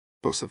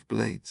Boss of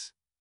Blades.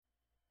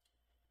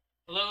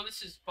 Hello,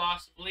 this is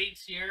Boss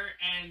Blades here,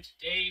 and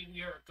today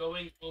we are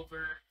going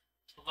over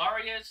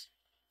Talaria's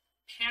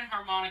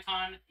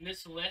Panharmonicon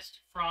Nissa list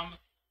from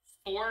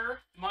 4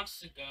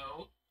 months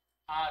ago.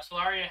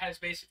 Talaria has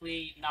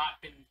basically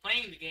not been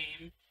playing the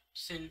game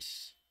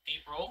since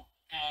April,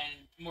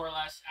 and more or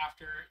less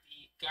after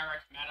the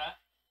Garrick meta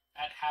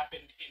that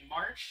happened in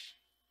March.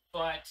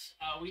 But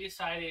we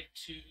decided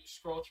to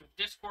scroll through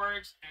the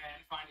Discords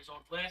and find his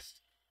old list,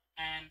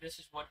 and this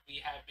is what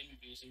we have been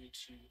using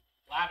to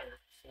ladder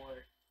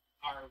for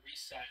our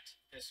reset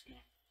this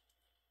month.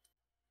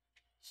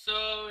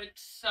 So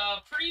it's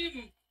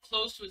pretty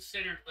close to its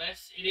standard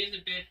list. It is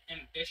a bit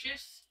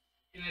ambitious,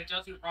 and it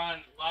doesn't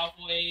run Lava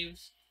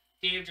Waves,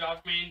 Day of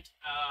Judgment.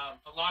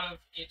 A lot of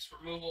its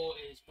removal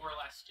is more or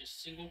less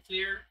just single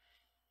clear.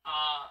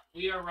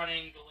 We are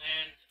running the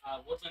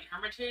land Woodland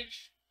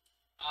Hermitage.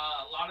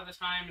 A lot of the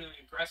time in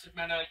the aggressive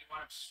meta, you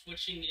wind up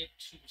switching it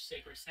to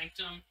Sacred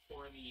Sanctum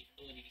for the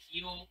ability to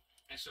heal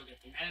and still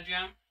get the mana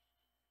gem.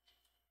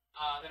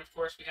 Then, of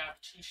course, we have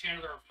 2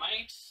 Chandler of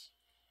Might.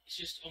 It's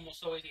just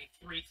almost always a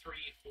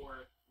 3/3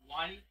 for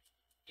 1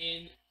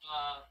 in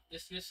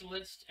this Nissa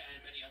list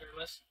and many other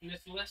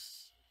Nissa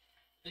lists.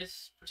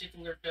 This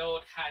particular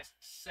build has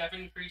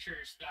 7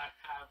 creatures that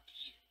have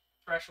the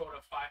threshold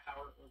of 5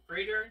 power or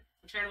greater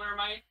for Chandler of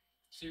Might,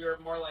 so you're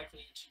more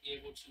likely to be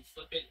able to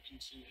flip it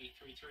into a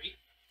 3/3.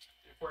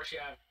 And of course, you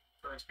have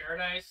Bird's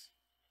Paradise,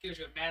 gives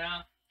you a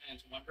mana, and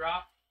it's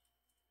 1-drop.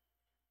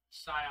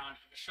 Scion of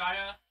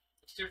Ashaya.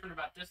 What's different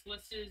about this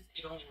list is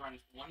it only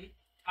runs 1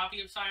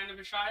 copy of Scion of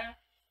Ashaya,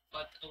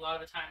 but a lot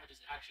of the time it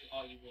is actually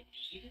all you will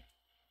need.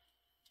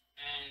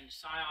 And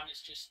Scion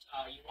is just,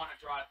 you want to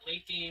draw it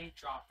late game,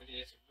 drop it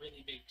as a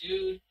really big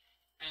dude,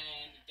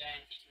 and then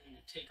he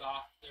can take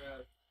off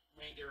the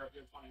remainder of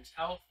your opponent's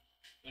health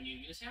when you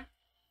use him.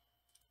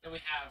 Then we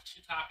have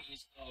 2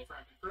 copies of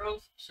Rampant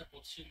Growth,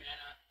 simple 2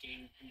 mana,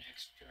 gain an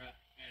extra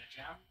mana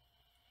gem.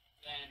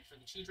 Then for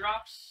the 2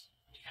 drops,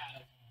 we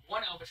have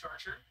 1 Elvish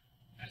Archer,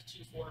 has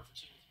 2/4 for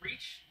 2 with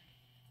reach.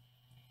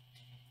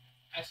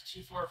 Has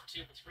 2/4 for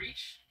 2 with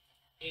reach.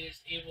 It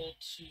is able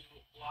to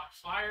block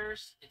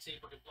fires. It's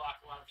able to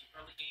block a lot of the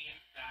early game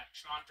that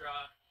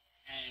Chandra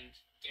and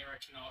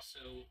Garrett can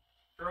also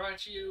throw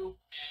at you.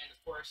 And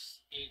of course,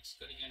 it's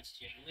good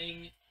against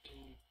Yangling,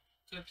 who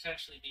could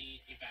potentially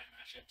be a bad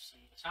matchup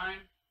some of the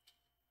time.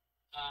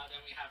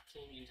 Then we have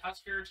Kalonian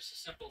Tusker, just a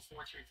simple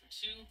 4/3 for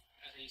 2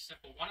 as a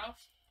simple 1-of.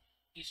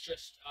 He's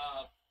just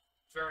a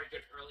very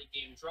good early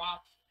game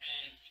drop,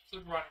 and you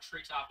could run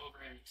Treetop over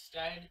him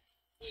instead,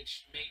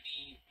 which may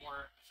be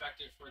more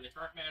effective for the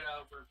current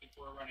meta where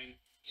people are running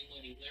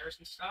inlaning layers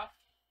and stuff.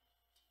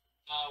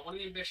 One of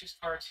the ambitious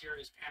cards here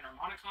is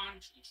Panharmonicon,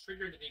 which will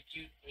trigger the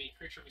debut of a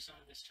creature we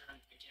summon this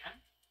turn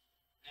again.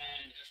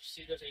 And as you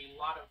see, there's a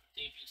lot of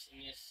debuts in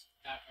this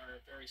that are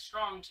very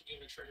strong to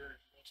give a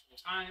trigger multiple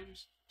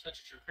times,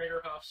 such as your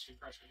Craterhoofs, your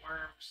Crushing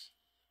Wurms,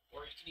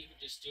 or you can even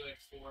just do it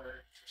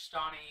for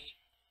Trostani.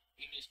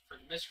 You can use it for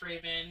the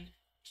Mistraven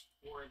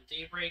or the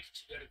Daybreak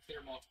to be able to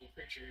clear multiple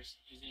creatures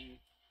using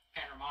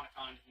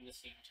Panharmonicon in the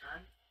same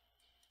turn.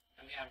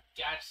 And we have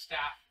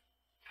Gatstaf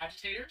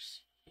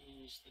Agitators,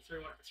 who's the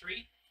 3/1 for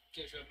 3,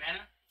 gives you a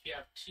mana. If you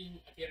have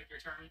 2 at the end of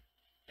your turn,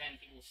 then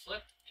he will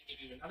flip and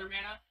give you another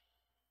mana.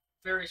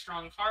 Very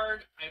strong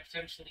card. I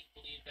potentially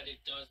believe that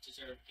it does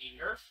deserve a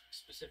nerf,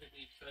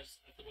 specifically because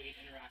of the way it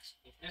interacts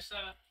with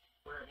Nissa,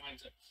 where it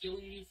winds up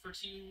healing you for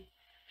 2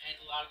 and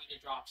allowing you to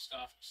drop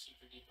stuff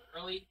super duper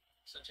early,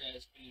 such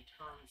as when you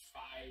turn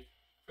 5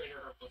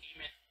 Craterhoof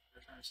Behemoth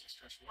or turn 6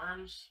 Trust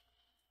Wurms.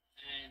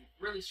 And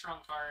really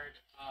strong card,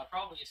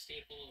 probably a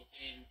staple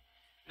in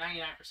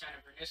 99%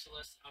 of your Nissa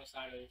lists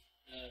outside of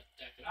the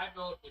deck that I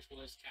built, which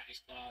was Caddy's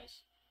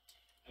Claws.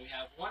 And we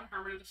have 1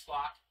 Hermit of the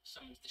Flock,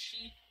 summons the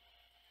Sheep,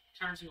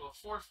 turns into a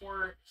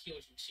 4/4,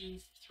 heals you 2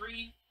 for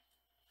 3.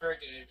 Very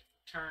good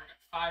turn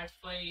 5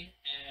 play,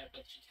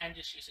 but you can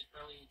just use it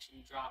early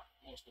to drop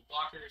multiple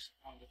blockers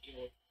on the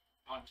field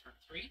on turn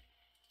 3.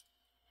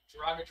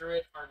 Joraga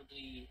Druid,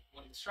 arguably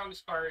one of the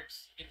strongest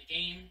cards in the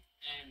game,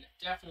 and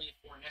definitely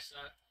for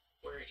Nissa,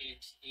 where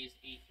it is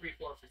a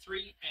 3/4 for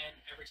 3,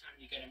 and every time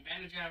you get a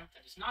mana gem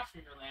that is not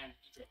from your land,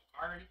 you draw a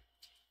card.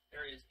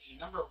 There is a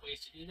number of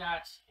ways to do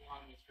that,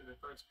 along with your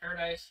Bird's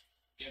Paradise.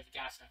 You have the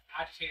Gatstaf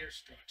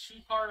Agitators, draw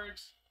 2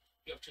 cards.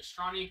 You have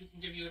Trostani, who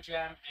can give you a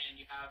gem, and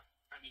you have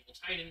Primeval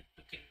Titan,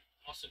 who can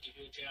also give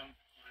you a gem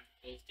on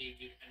both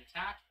debut and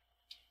attack.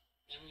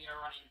 Then we are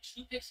running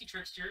 2 Pixie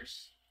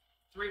Tricksters,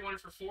 3/1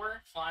 for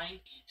 4,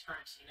 flying. He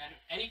turns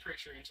any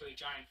creature into a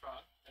giant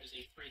frog. That is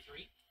a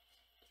 3/3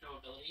 with no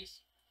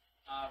abilities.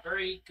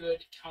 Very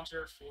good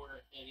counter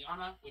for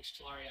Liliana, which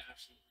Talaria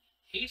absolutely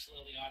hates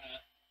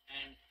Liliana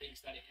and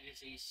thinks that it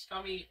is a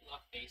scummy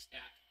luck-based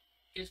deck.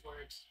 His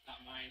words,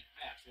 not mine.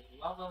 I absolutely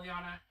love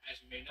Liliana,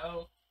 as you may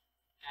know,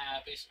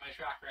 based on my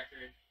track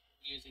record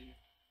using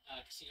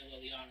Casino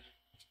Liliana.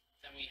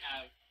 Then we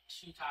have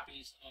 2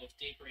 copies of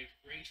Daybreak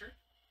Ranger,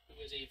 who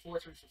is a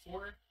 4/3 for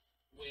 4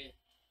 with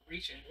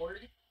Reach and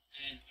Ward,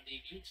 and on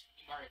debut,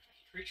 you mark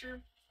a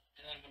creature.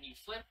 And then when you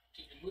flip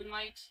due to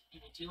Moonlight, you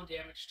will deal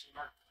damage to the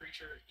marked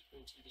creature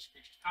equal to this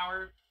creature's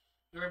power.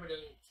 You're able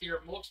to clear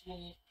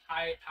multiple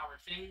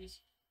high-powered things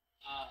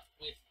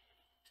with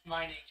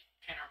combining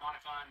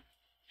Panharmonicon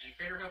and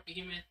Craterhoof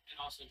Behemoth, and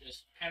also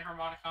just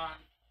Panharmonicon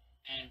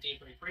and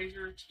Daybreak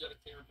Ranger to go to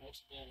clear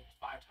multiple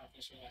 5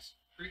 toughness or less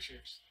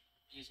creatures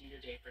using your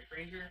Daybreak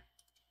Ranger.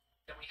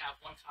 Then we have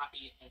 1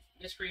 copy of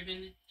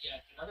Mistgraven,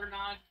 yet another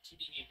nod to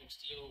being able to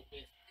deal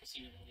with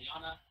Casino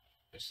Liliana,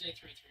 which is a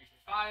 3/3 for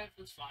 5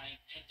 with flying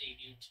and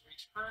debut to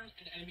return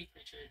an enemy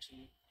creature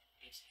to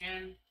its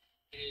hand.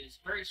 It is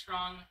very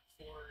strong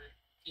for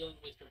dealing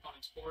with your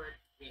opponent's board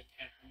with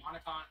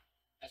Panharmonicon,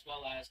 as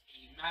well as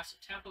a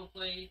massive tempo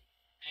play,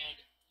 and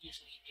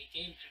usually a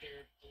game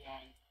ender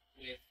along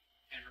with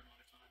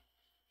Panharmonicon.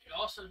 It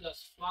also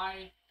does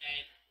fly,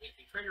 and with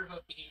the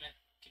Craterhoof Behemoth,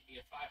 it can be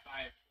a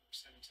 5/5 or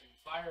 7/7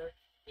 flyer,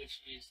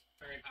 which is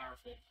very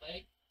powerful to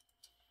play.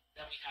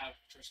 Then we have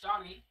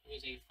Trostani, who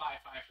is a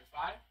 5/5 for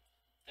 5.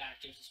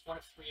 That gives us 1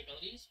 of 3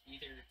 abilities. We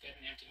either get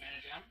an empty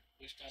mana gem,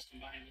 which does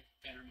combine with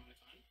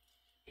Panharmonicon.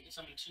 We can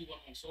summon 2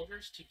 1/1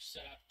 soldiers to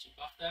set up to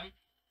buff them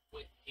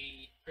with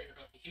a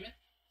Craterhoof Behemoth,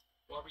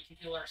 or we can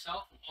heal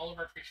ourselves and all of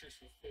our creatures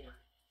for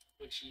 4,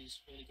 which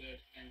is really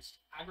good against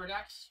aggro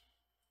decks.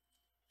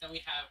 Then we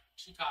have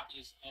 2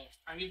 copies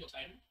of Primeval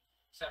Titan,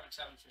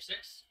 7/7 for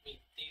 6, with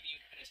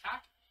debut and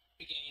attack.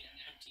 We gain an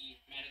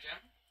empty mana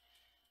gem.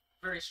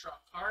 Very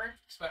strong card,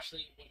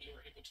 especially when you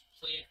are able to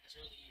play it as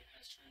early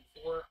as turn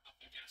 4 up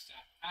a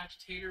Gatstaf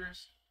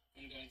Agitators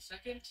when going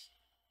second.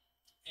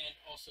 And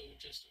also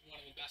just one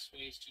of the best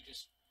ways to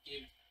just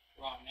give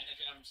raw mana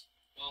gems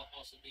while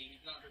also being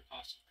an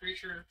undercosted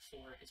creature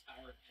for his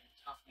power and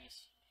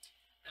toughness.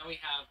 Then we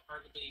have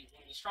arguably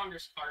one of the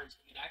strongest cards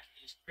in the deck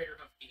is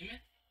Craterhoof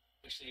Behemoth,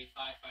 which is a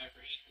 5/5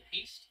 for 8 with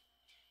haste.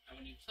 And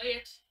when you play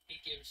it,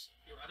 it gives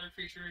your other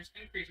creatures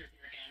and creatures in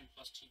your hand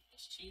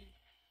 +2/+2,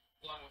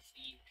 along with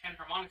the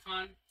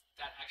Panharmonicon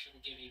that actually will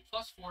give a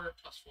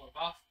 +4/+4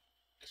 buff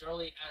as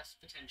early as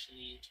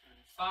potentially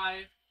turn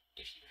 5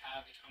 if you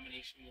have a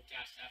combination with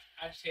Gatstaf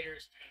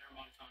Agitators,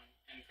 Panharmonicon,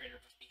 and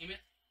Craterhoof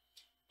Behemoth.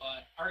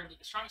 But arguably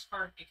the strongest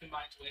card it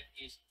combines with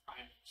is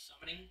Primal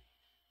Summoning,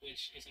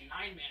 which is a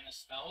 9 mana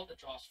spell that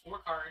draws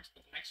 4 cards,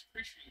 but the next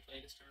creature you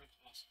play this turn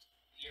costs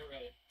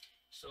 0.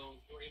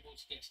 So you're able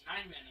to get to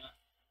 9 mana,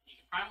 you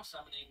can Primal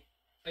Summoning,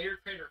 play your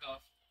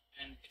Craterhoof,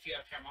 and if you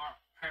have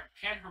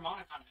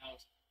Panharmonicon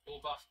out, it will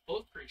buff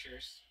both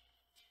creatures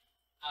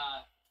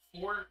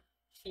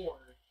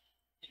 4/4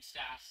 in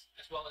stats,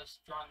 as well as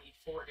drawing the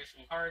 4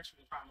 additional cards from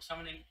the Primal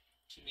Summoning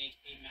to make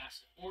a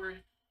massive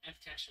board, and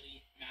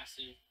potentially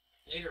massive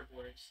later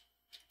boards.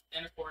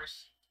 Then, of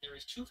course, there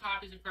is 2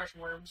 copies of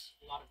Crushing Wurms.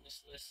 A lot of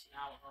this list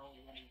now are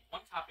only running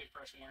 1 copy of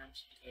Crushing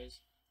Wurms because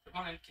the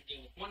opponent can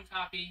deal with 1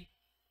 copy,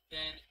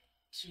 then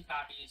 2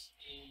 copies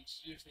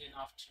is usually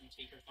enough to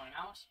take your opponent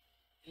out.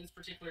 In this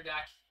particular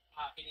deck,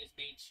 it is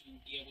made to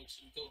be able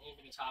to go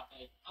over the top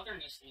of other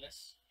Nissa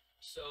lists.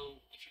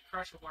 So if you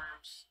crush a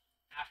Wurms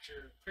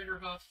after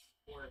Craterhoof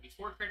or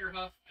before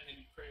Craterhoof, and then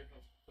you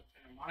Craterhoof with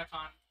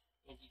Panharmonicon,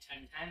 it will be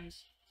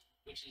 10/10s,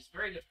 which is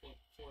very difficult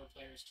for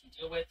players to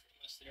deal with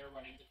unless they're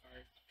running the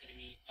card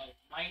Epitome of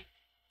Might.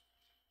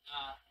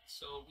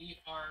 So we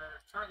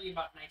are currently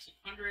about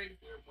 1900.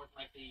 We're more than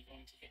likely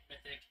going to hit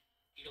Mythic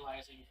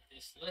utilizing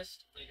this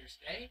list later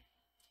today.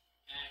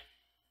 And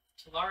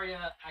Talari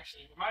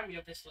actually reminded me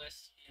of this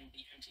list in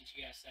the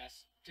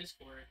MTGSS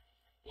Discord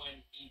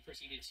when he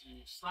proceeded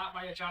to slap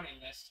my Ajani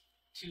list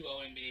to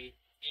OMB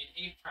in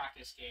a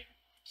practice game.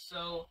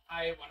 So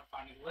I went to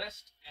find the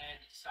list and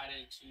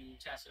decided to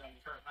test it on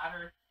the current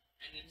ladder,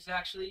 and it is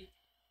actually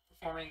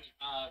performing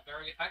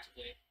very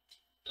effectively.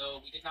 Though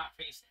we did not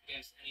face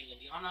against any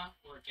Liliana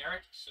or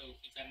Garrett, so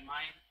keep that in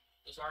mind.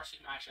 Those are 2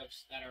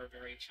 matchups that are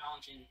very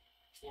challenging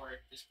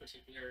for this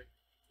particular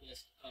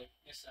list of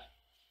Nissa.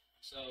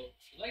 So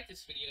if you like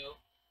this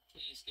video,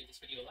 please give this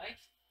video a like,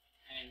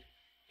 and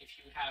if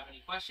you have any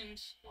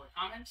questions or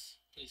comments,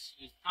 please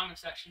use the comment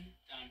section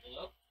down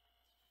below.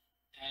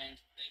 And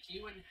thank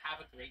you, and have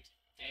a great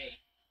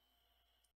day.